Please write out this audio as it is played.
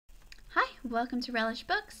welcome to Relish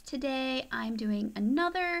Books. Today I'm doing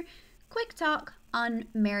another quick talk on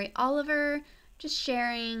Mary Oliver, just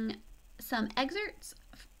sharing some excerpts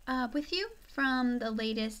with you from the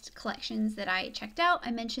latest collections that I checked out. I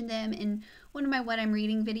mentioned them in one of my What I'm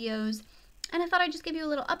Reading videos, and I thought I'd just give you a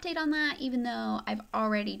little update on that, even though I've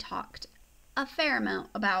already talked a fair amount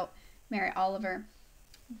about Mary Oliver.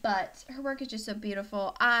 But her work is just so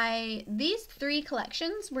beautiful. These three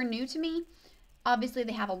collections were new to me. Obviously,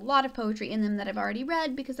 they have a lot of poetry in them that I've already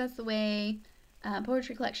read because that's the way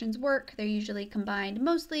poetry collections work. They're usually combined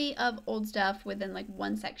mostly of old stuff within like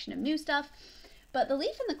one section of new stuff. But The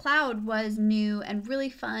Leaf in the Cloud was new and really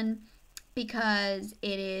fun because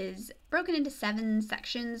it is broken into 7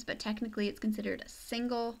 sections, but technically it's considered a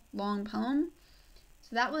single long poem.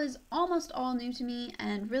 So that was almost all new to me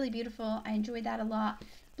and really beautiful. I enjoyed that a lot.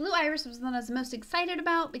 Blue Iris was the one I was most excited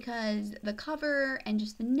about because the cover and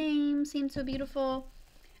just the name seemed so beautiful.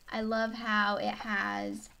 I love how it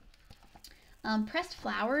has pressed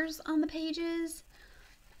flowers on the pages.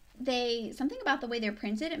 Something about the way they're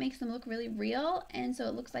printed, it makes them look really real, and so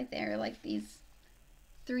it looks like they're like these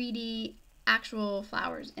 3D actual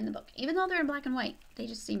flowers in the book. Even though they're in black and white, they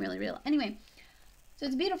just seem really real. Anyway, so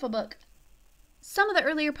it's a beautiful book. Some of the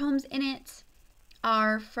earlier poems in it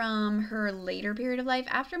are from her later period of life.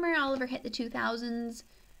 After Mary Oliver hit the 2000s,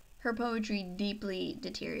 her poetry deeply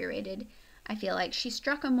deteriorated. I feel like she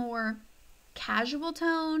struck a more casual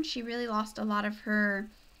tone. She really lost a lot of her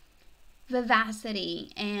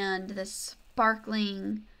vivacity, and the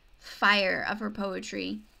sparkling fire of her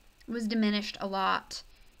poetry was diminished a lot.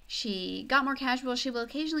 She got more casual. She will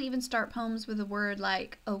occasionally even start poems with a word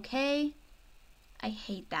like okay. I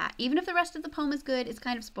hate that. Even if the rest of the poem is good, it's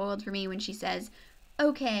kind of spoiled for me when she says,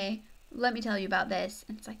 okay, let me tell you about this.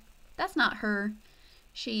 And it's like, that's not her.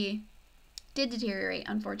 She did deteriorate,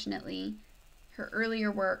 unfortunately. Her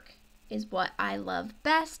earlier work is what I love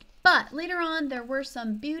best. But later on, there were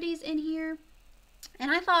some beauties in here.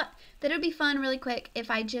 And I thought that it would be fun really quick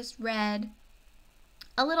if I just read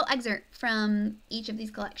a little excerpt from each of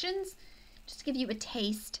these collections, just to give you a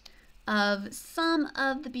taste of some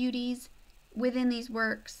of the beauties within these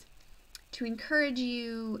works, to encourage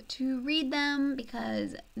you to read them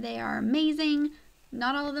because they are amazing.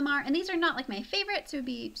 Not all of them are, and these are not like my favorites. It would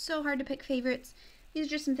be so hard to pick favorites. These are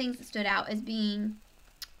just some things that stood out as being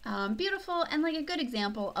beautiful and like a good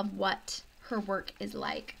example of what her work is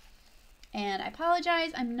like. And I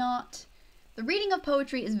apologize, the reading of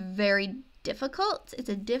poetry is very difficult. It's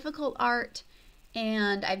a difficult art,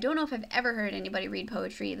 and I don't know if I've ever heard anybody read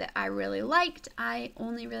poetry that I really liked. I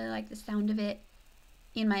only really like the sound of it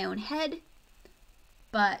in my own head,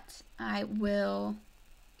 but I will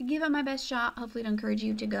give it my best shot, hopefully to encourage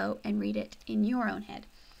you to go and read it in your own head.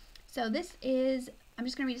 So I'm just going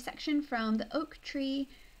to read a section from The Oak Tree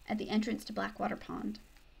at the Entrance to Blackwater Pond.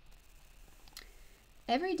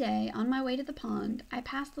 Every day on my way to the pond, I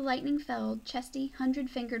passed the lightning-felled, chesty,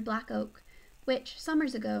 100-fingered black oak, which,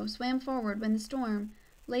 summers ago, swam forward when the storm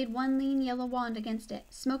laid one lean yellow wand against it,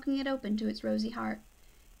 smoking it open to its rosy heart.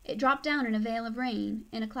 It dropped down in a veil of rain,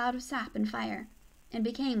 in a cloud of sap and fire, and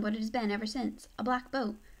became what it has been ever since, a black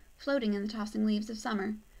boat, floating in the tossing leaves of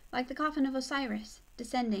summer, like the coffin of Osiris,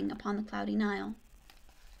 descending upon the cloudy Nile.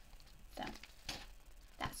 So,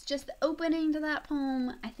 that's just the opening to that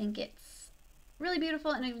poem. I think it's really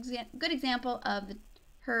beautiful and a good example of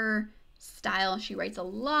her style. She writes a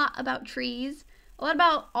lot about trees, a lot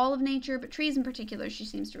about all of nature, but trees in particular she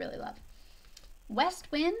seems to really love.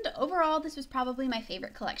 West Wind, overall, this was probably my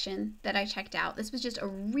favorite collection that I checked out. This was just a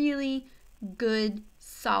really good,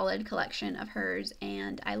 solid collection of hers,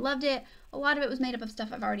 and I loved it. A lot of it was made up of stuff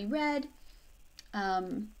I've already read,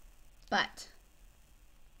 but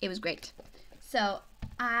it was great. So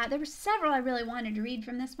there were several I really wanted to read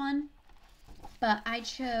from this one, but I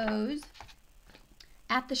chose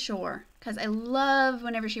At the Shore because I love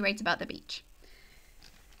whenever she writes about the beach.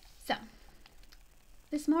 So,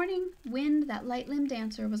 this morning, wind, that light-limbed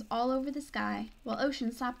dancer, was all over the sky, while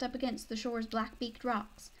ocean slapped up against the shore's black-beaked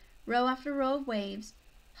rocks, row after row of waves,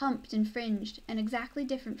 humped and fringed and exactly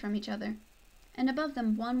different from each other. And above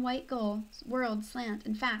them one white gull whirled slant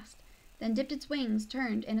and fast, then dipped its wings,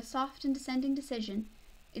 turned in a soft and descending decision.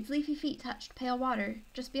 Its leafy feet touched pale water,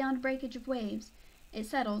 just beyond a breakage of waves. It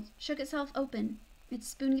settled, shook itself open, its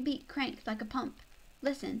spoony beak cranked like a pump.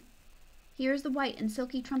 Listen. Here is the white and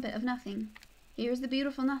silky trumpet of nothing. Here is the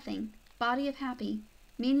beautiful nothing, body of happy,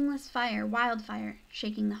 meaningless fire, wildfire,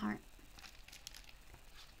 shaking the heart.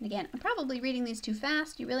 And again, I'm probably reading these too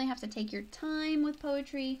fast. You really have to take your time with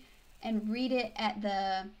poetry and read it at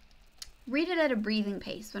a breathing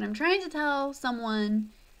pace. When I'm trying to tell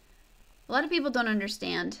someone, a lot of people don't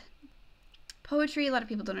understand poetry. A lot of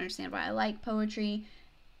people don't understand why I like poetry,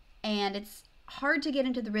 and it's hard to get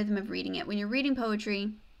into the rhythm of reading it. When you're reading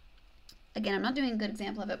poetry, again, I'm not doing a good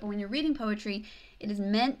example of it, but when you're reading poetry, it is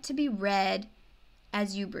meant to be read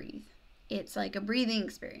as you breathe. It's like a breathing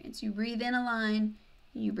experience. You breathe in a line,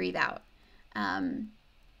 you breathe out. And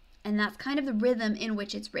that's kind of the rhythm in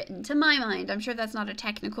which it's written, to my mind. I'm sure that's not a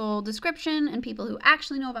technical description, and people who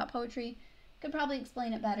actually know about poetry could probably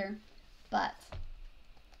explain it better, but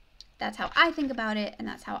that's how I think about it, and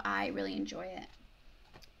that's how I really enjoy it.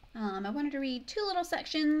 I wanted to read two little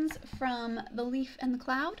sections from The Leaf and the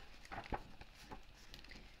Cloud.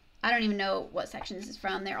 I don't even know what section this is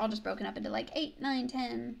from. They're all just broken up into like 8, 9,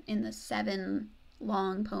 10 in the 7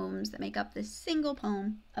 long poems that make up this single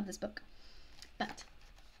poem of this book. But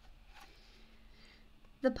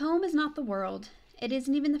the poem is not the world. It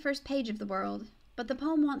isn't even the first page of the world. But the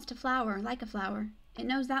poem wants to flower like a flower. It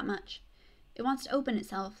knows that much. It wants to open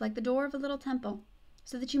itself like the door of a little temple,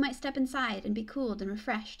 so that you might step inside and be cooled and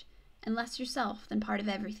refreshed, and less yourself than part of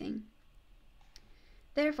everything.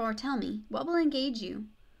 Therefore, tell me, what will engage you?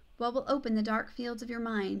 What will open the dark fields of your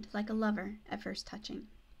mind like a lover at first touching?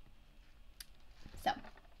 So,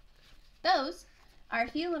 those are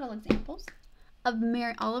a few little examples of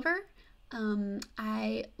Mary Oliver.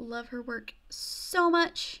 I love her work so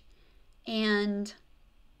much, and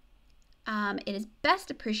it is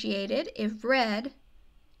best appreciated if read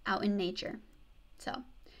out in nature. So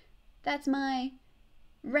that's my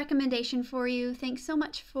recommendation for you. Thanks so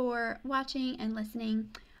much for watching and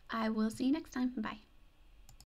listening. I will see you next time. Bye.